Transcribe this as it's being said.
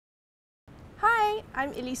Hi,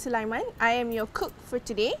 I'm Sulaiman. I am your cook for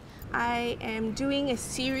today. I am doing a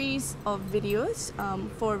series of videos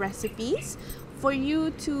for recipes for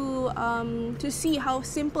you to see how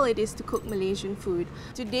simple it is to cook Malaysian food.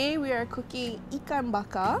 Today we are cooking Ikan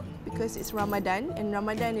Bakar because it's Ramadan, and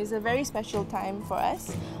Ramadan is a very special time for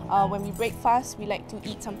us. When we break fast, we like to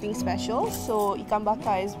eat something special. So Ikan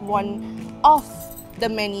Bakar is one of the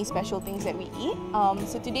many special things that we eat.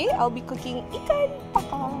 So today I'll be cooking Ikan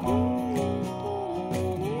Bakar.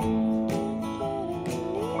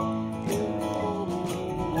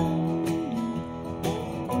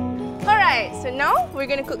 Alright, so now we're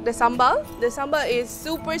going to cook the sambal. The sambal is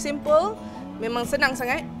super simple. Memang senang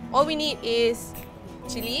sangat. All we need is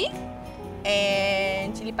chili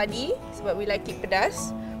and chili padi sebab we like it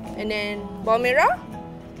pedas. And then bawang merah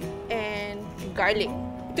and garlic.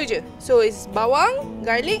 Itu je. So it's bawang,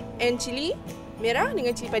 garlic and chili merah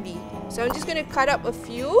dengan chili padi. So I'm just going to cut up a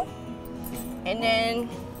few. And then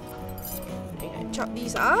I'm going to chop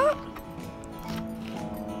these up.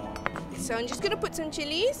 So I'm just going to put some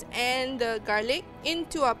chilies and the garlic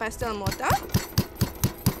into our pastel mortar.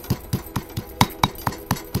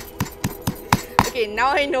 Okay,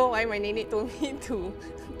 now I know why my nenek told me to,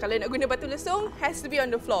 kalau nak guna batu lesung, has to be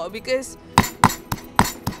on the floor because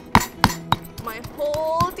my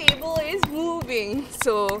whole table is moving.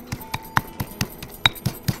 So,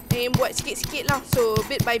 okay. Buat sikit-sikit lah. So,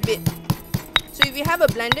 bit by bit. So, if you have a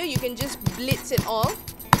blender, you can just blitz it all.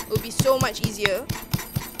 It will be so much easier.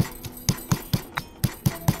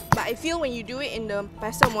 But I feel when you do it in the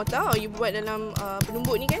pastel mortar or you buat dalam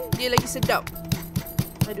penumbuk ni kan, dia lagi sedap.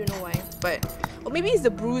 I don't know why, but or maybe it's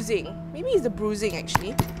the bruising. Maybe it's the bruising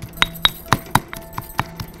actually.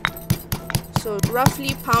 So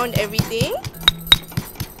roughly pound everything.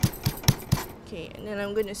 Okay, and then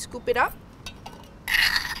I'm going to scoop it up.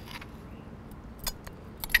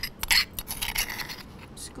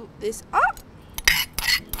 Scoop this up.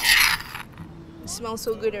 It smells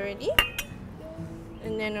so good already.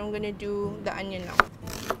 And then I'm going to do the onion now.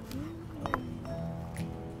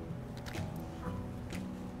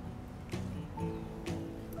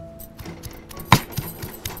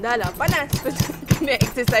 Dah lah, panas. Kena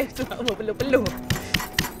exercise tu nak berpeluh-peluh.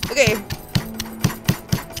 Okay.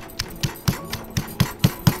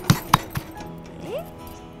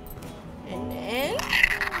 And then,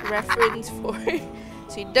 reference for...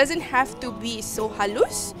 So it doesn't have to be so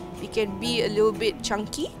halus. It can be a little bit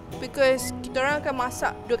chunky. Because kita orang akan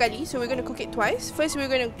masak 2 kali, so we're going to cook it twice. First, we're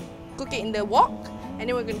going to cook it in the wok, and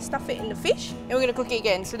then we're going to stuff it in the fish, and we're going to cook it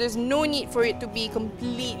again. So there's no need for it to be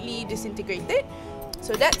completely disintegrated.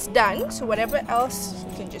 So that's done. So whatever else,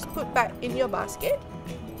 you can just put back in your basket.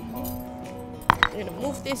 I'm going to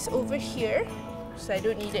move this over here, so I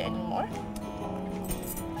don't need it anymore.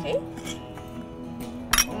 Okay.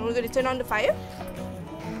 And we're going to turn on the fire.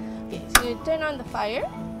 Okay, so you turn on the fire.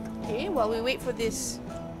 Okay, while we wait for this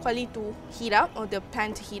quali to heat up, or the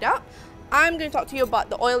pan to heat up, I'm going to talk to you about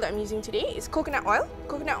the oil that I'm using today. It's coconut oil.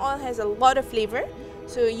 Coconut oil has a lot of flavor,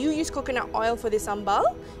 so you use coconut oil for this sambal,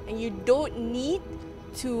 and you don't need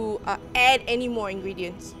to add any more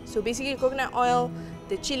ingredients. So basically, coconut oil,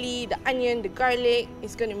 the chili, the onion, the garlic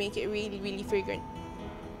is going to make it really, really fragrant.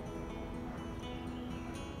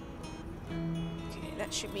 Okay, that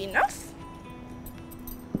should be enough.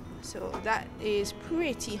 So that is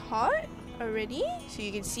pretty hot already, so you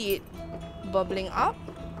can see it bubbling up.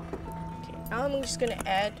 Okay, now I'm just gonna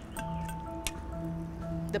add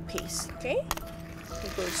the paste. Okay,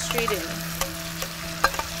 it goes straight in.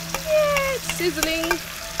 Yeah, it's sizzling.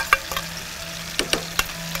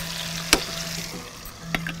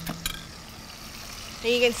 And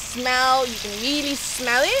you can smell, you can really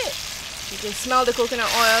smell it. You can smell the coconut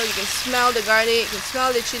oil, you can smell the garlic, you can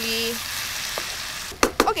smell the chili.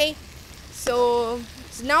 Okay, so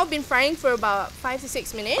it's now been frying for about 5 to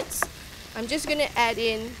 6 minutes. I'm just going to add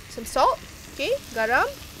in some salt, okay, garam,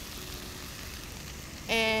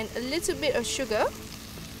 and a little bit of sugar.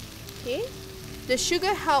 Okay, the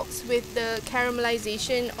sugar helps with the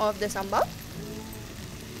caramelization of the sambal.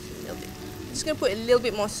 I'm just going to put a little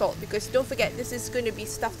bit more salt because don't forget this is going to be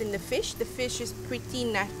stuffed in the fish. The fish is pretty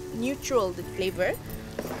neutral, the flavor.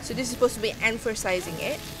 So this is supposed to be emphasizing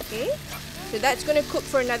it. Okay, so that's going to cook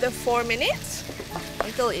for another 4 minutes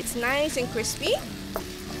until it's nice and crispy.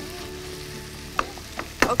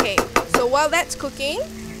 Okay, so while that's cooking,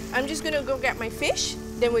 I'm just going to go get my fish,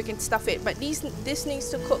 then we can stuff it. But this needs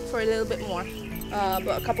to cook for a little bit more,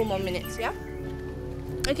 about a couple more minutes, yeah?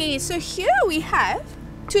 Okay, so here we have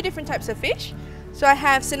 2 different types of fish. So I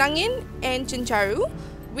have senangin and chencharu,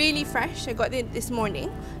 really fresh. I got it this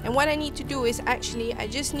morning. And what I need to do is actually, I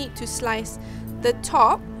just need to slice the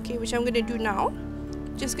top, okay, which I'm gonna do now.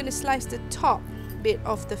 Just gonna slice the top bit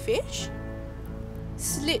of the fish.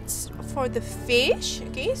 Slits for the fish,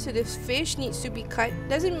 okay, so this fish needs to be cut.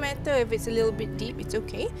 Doesn't matter if it's a little bit deep, it's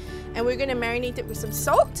okay. And we're gonna marinate it with some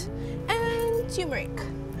salt and turmeric.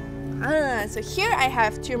 So here I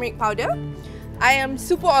have turmeric powder. I am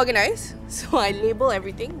super organized, so I label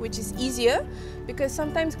everything, which is easier because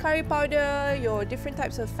sometimes curry powder, your different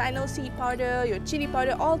types of fennel seed powder, your chili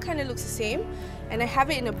powder, all kind of looks the same. And I have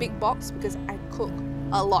it in a big box because I cook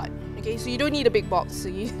a lot. Okay, so you don't need a big box, so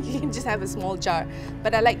you can just have a small jar.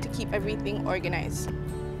 But I like to keep everything organized.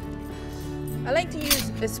 I like to use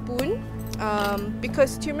a spoon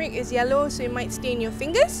because turmeric is yellow, so it might stain your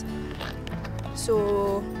fingers.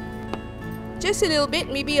 So just a little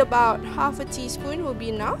bit, maybe about half a teaspoon will be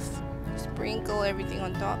enough. Sprinkle everything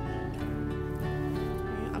on top.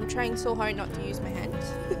 I'm trying so hard not to use my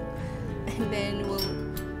hands. And then we'll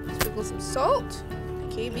sprinkle some salt.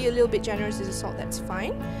 Okay, be a little bit generous with the salt, that's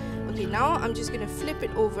fine. Okay, now I'm just gonna flip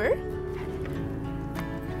it over.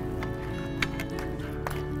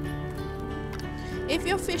 If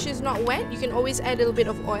your fish is not wet, you can always add a little bit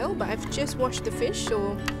of oil, but I've just washed the fish,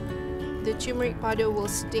 so the turmeric powder will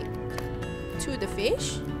stick to the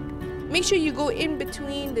fish. Make sure you go in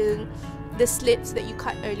between the slits that you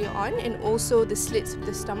cut earlier on and also the slits of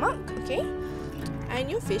the stomach, okay? And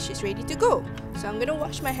your fish is ready to go. So I'm gonna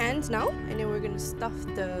wash my hands now, and then we're gonna stuff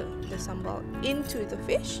the sambal into the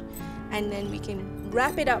fish, and then we can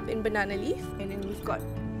wrap it up in banana leaf, and then we've got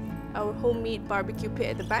our homemade barbecue pit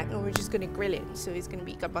at the back, and we're just gonna grill it. So it's gonna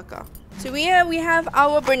be ikan bakar. So here we have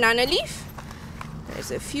our banana leaf.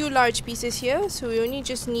 There's a few large pieces here, so we only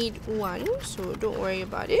just need one, so don't worry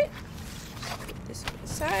about it. Put this on the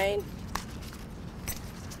side.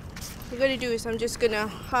 What we're gonna do is I'm just gonna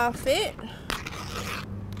half it.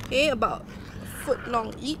 Okay, about a foot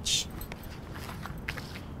long each.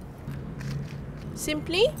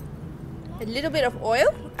 Simply a little bit of oil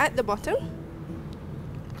at the bottom.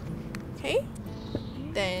 Okay,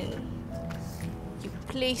 then you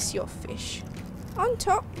place your fish on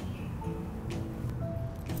top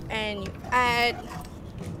and you add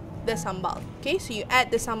the sambal. Okay, so you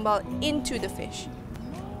add the sambal into the fish.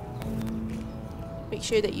 Make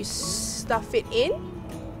sure that you stuff it in.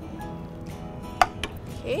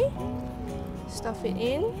 Okay, stuff it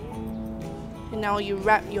in, and now you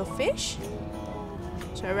wrap your fish.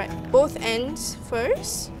 So I wrap both ends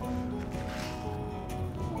first.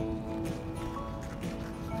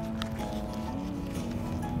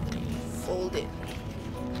 Fold it.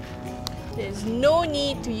 There's no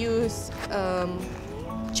need to use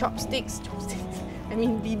chopsticks. I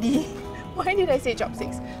mean lidi. Why did I say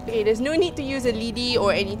chopsticks? Okay, there's no need to use a lidi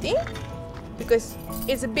or anything because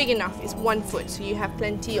it's big enough. It's 1 foot, so you have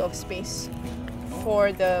plenty of space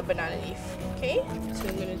for the banana leaf. Okay, so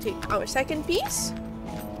I'm going to take our second piece.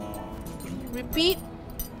 Repeat.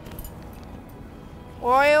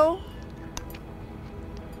 Oil.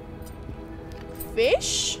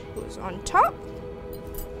 Fish goes on top.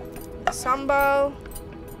 The sambal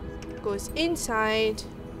goes inside.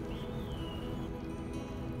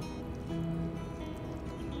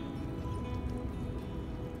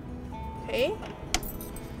 Okay,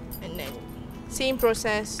 and then same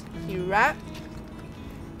process, you wrap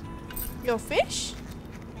your fish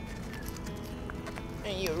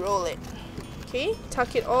and you roll it. Okay,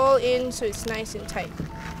 tuck it all in so it's nice and tight.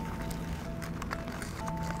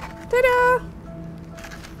 Ta-da!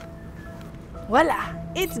 Voila,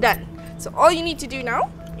 it's done. So all you need to do now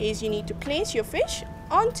is you need to place your fish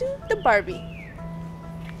onto the barbie.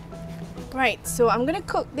 Right, so I'm gonna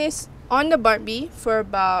cook this on the barbie for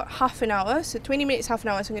about half an hour, so 20 minutes, half an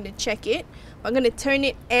hour. So I'm going to check it. I'm going to turn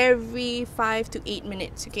it every 5 to 8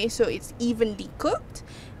 minutes, okay, so it's evenly cooked.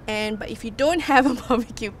 But if you don't have a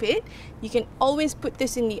barbecue pit, you can always put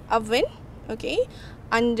this in the oven, okay,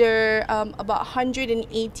 under about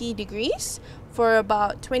 180 degrees for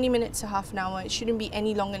about 20 minutes to half an hour. It shouldn't be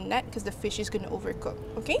any longer than that because the fish is going to overcook,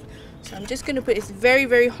 okay. So I'm just going to put it's very,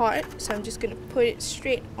 very hot, so I'm just going to put it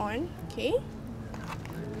straight on, okay.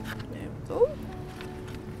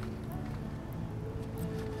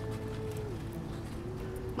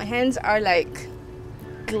 My hands are like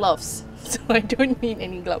gloves, so I don't need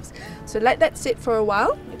any gloves. So let that sit for a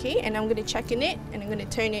while, okay, and I'm going to check in it and I'm going to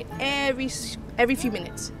turn it every few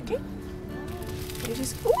minutes, okay. And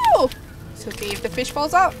just, whoa! It's okay if the fish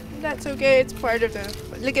falls out, that's okay, it's part of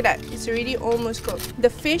the, look at that, it's already almost cooked. The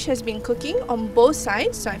fish has been cooking on both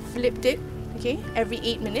sides, so I flipped it, okay, every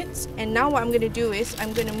 8 minutes. And now what I'm going to do is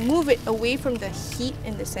I'm going to move it away from the heat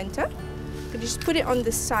in the center. I'm going to just put it on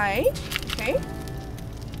the side, okay,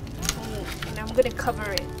 and I'm I'm gonna cover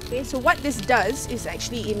it. Okay, so what this does is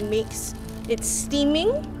actually it's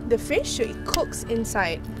steaming the fish, so it cooks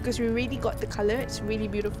inside. Because we really got the color, it's really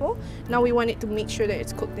beautiful. Now we want it to make sure that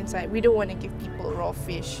it's cooked inside. We don't want to give people raw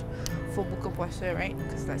fish for buka puasa, right?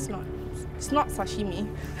 Because it's not sashimi.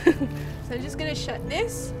 So I'm just gonna shut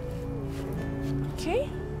this. Okay,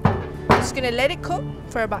 just gonna let it cook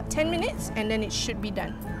for about 10 minutes and then it should be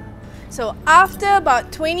done. So after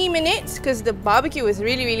about 20 minutes, because the barbecue is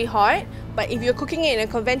really hot, but if you're cooking it in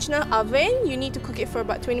a conventional oven, you need to cook it for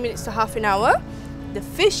about 20 minutes to half an hour. The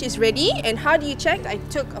fish is ready, and how do you check? I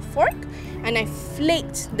took a fork and I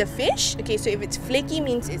flaked the fish. Okay, so if it's flaky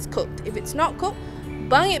means it's cooked. If it's not cooked,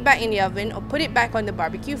 bung it back in the oven or put it back on the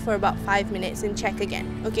barbecue for about 5 minutes and check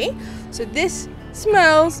again. Okay, so this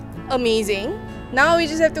smells amazing. Now we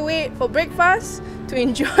just have to wait for breakfast to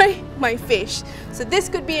enjoy my fish. So this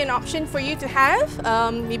could be an option for you to have.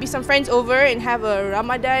 Maybe some friends over and have a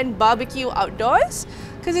Ramadan barbecue outdoors,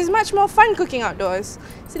 because it's much more fun cooking outdoors.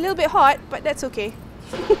 It's a little bit hot, but that's okay.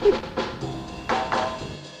 We're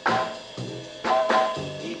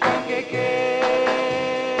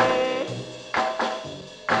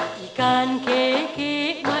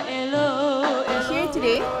here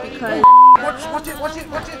today because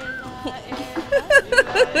watch it.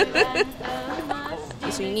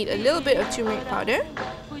 Okay, so you need a little bit of turmeric powder.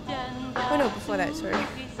 Oh no, before that, sorry.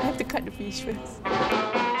 I have to cut the fish first.